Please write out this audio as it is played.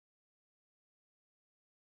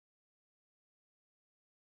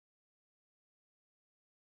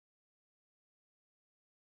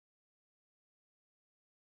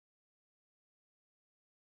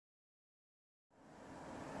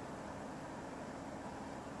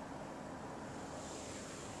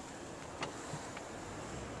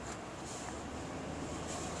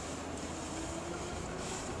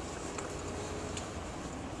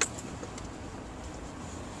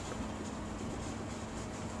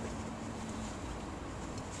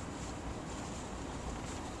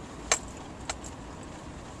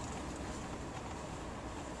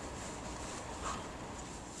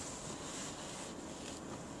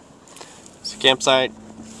campsite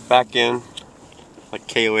back in like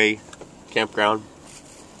KOA campground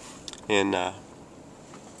in up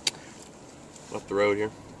the road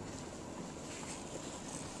here.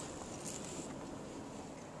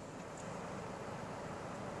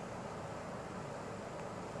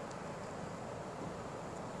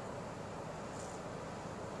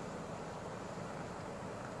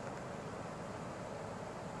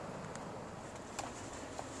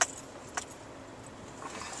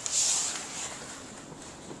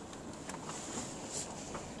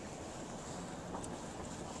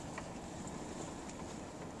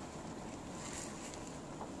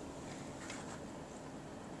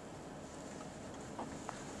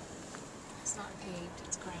 It's not paved,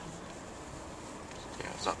 it's gravel.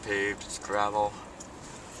 Yeah, it's not paved, it's gravel.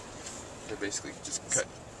 They basically just cut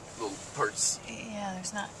little parts. Yeah,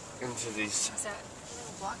 there's not. Into these. Is that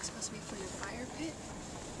little block supposed to be for your fire pit?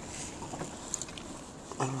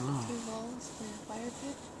 I don't know. 2 walls for your fire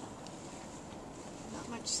pit? Not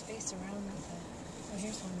much space around the. Oh,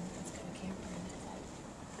 here's one that's got a camper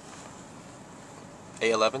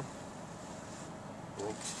in it. A11? I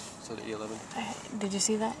think. Is that A11? Did you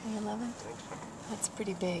see that A11? I think so. That's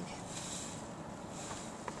pretty big.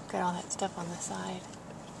 Got all that stuff on the side.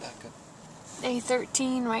 Back up.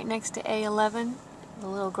 A13 right next to A11. The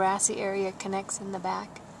little grassy area connects in the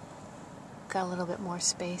back. Got a little bit more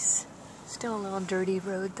space. Still a little dirty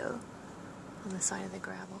road though on the side of the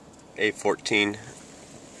gravel. A14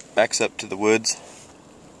 backs up to the woods.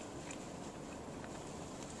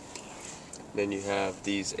 Then you have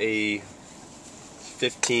these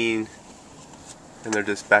A15, and they're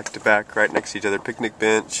just back to back right next to each other. Picnic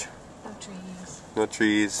bench. No trees. No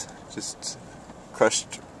trees, just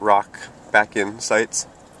crushed rock back in sites.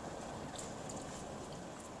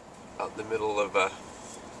 Out in the middle of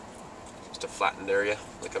just a flattened area,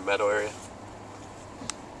 like a meadow area.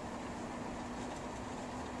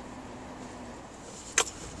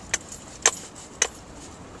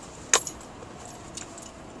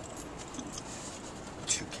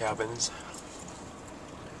 Two cabins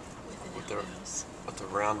with the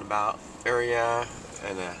roundabout area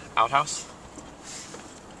and an outhouse.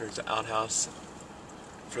 There's an outhouse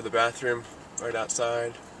for the bathroom right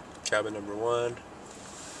outside. Cabin number 1.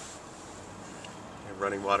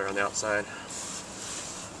 Running water on the outside.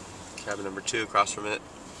 Cabin number 2 across from it.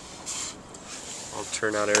 Little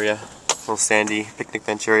turnout area. Little sandy picnic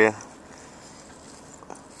bench area.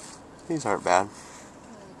 These aren't bad.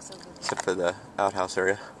 Except for the outhouse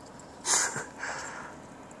area.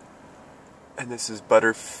 And this is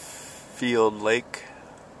Butterfield Lake.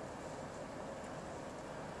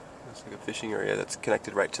 Looks like a fishing area that's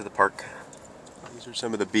connected right to the park. These are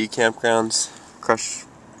some of the bee campgrounds. Crushed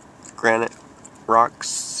granite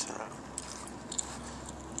rocks.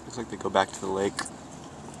 Looks like they go back to the lake.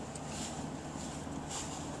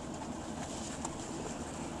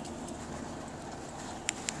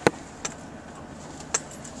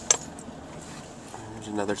 There's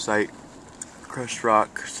another site. Crushed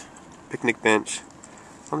rocks. Picnic bench.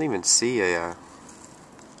 I don't even see a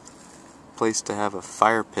place to have a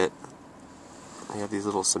fire pit. They have these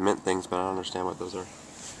little cement things, but I don't understand what those are.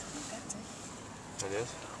 It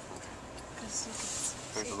is?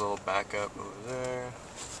 There's a little backup over there.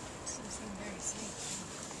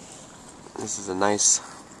 This is a nice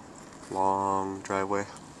long driveway.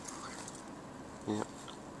 Yep.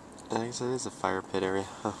 I guess it is a fire pit area.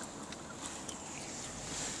 Huh.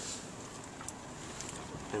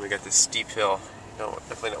 And we got this steep hill. You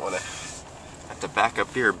definitely don't want to have to back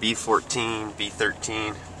up here. B14,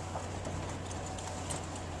 B13.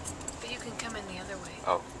 But you can come in the other way.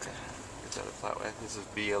 Oh, okay. It's the other flat way. This is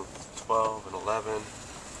B12 and 11.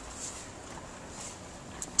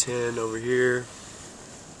 10 over here.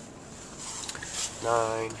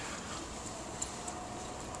 9.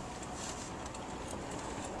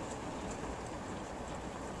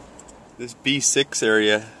 This B6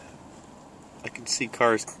 area, I can see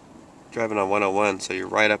cars driving on 101, so you're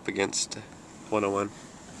right up against 101. And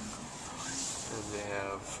they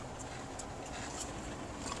have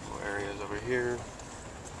a couple areas over here. I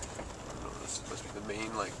don't know, this is supposed to be the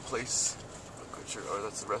main place. I'm not quite sure. Oh,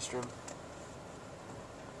 that's the restroom.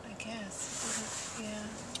 I guess. Yeah.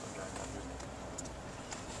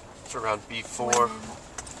 It's around B4.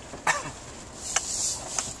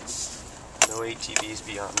 No ATVs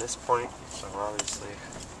beyond this point, so obviously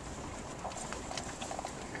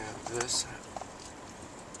we have this.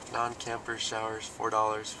 Non-camper showers,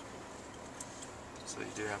 $4. So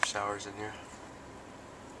you do have showers in here.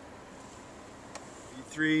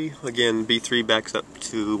 B3, again, B3 backs up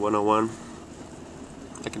to 101.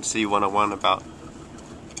 I can see 101 about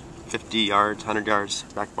 50 yards, 100 yards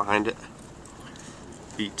back behind it.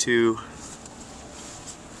 B2.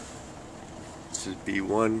 This is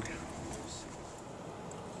B1.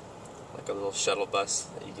 Like a little shuttle bus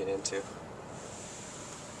that you get into.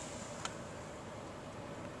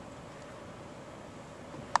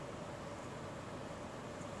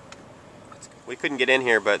 We couldn't get in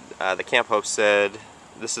here, but the camp host said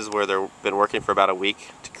this is where they've been working for about a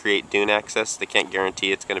week to create dune access. They can't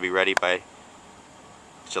guarantee it's going to be ready by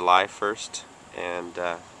July 1st, and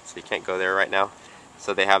so you can't go there right now.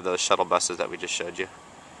 So they have those shuttle buses that we just showed you,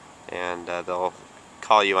 and they'll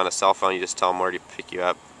call you on a cell phone. You just tell them where to pick you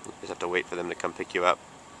up. You just have to wait for them to come pick you up.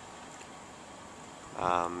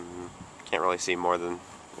 Can't really see more than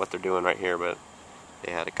what they're doing right here, but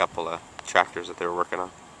they had a couple of tractors that they were working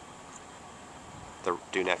on the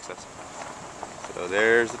dune access. So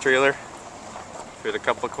there's the trailer. There's a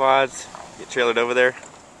couple of quads. Get trailered over there,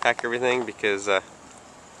 pack everything, because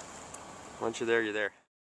once you're there, you're there.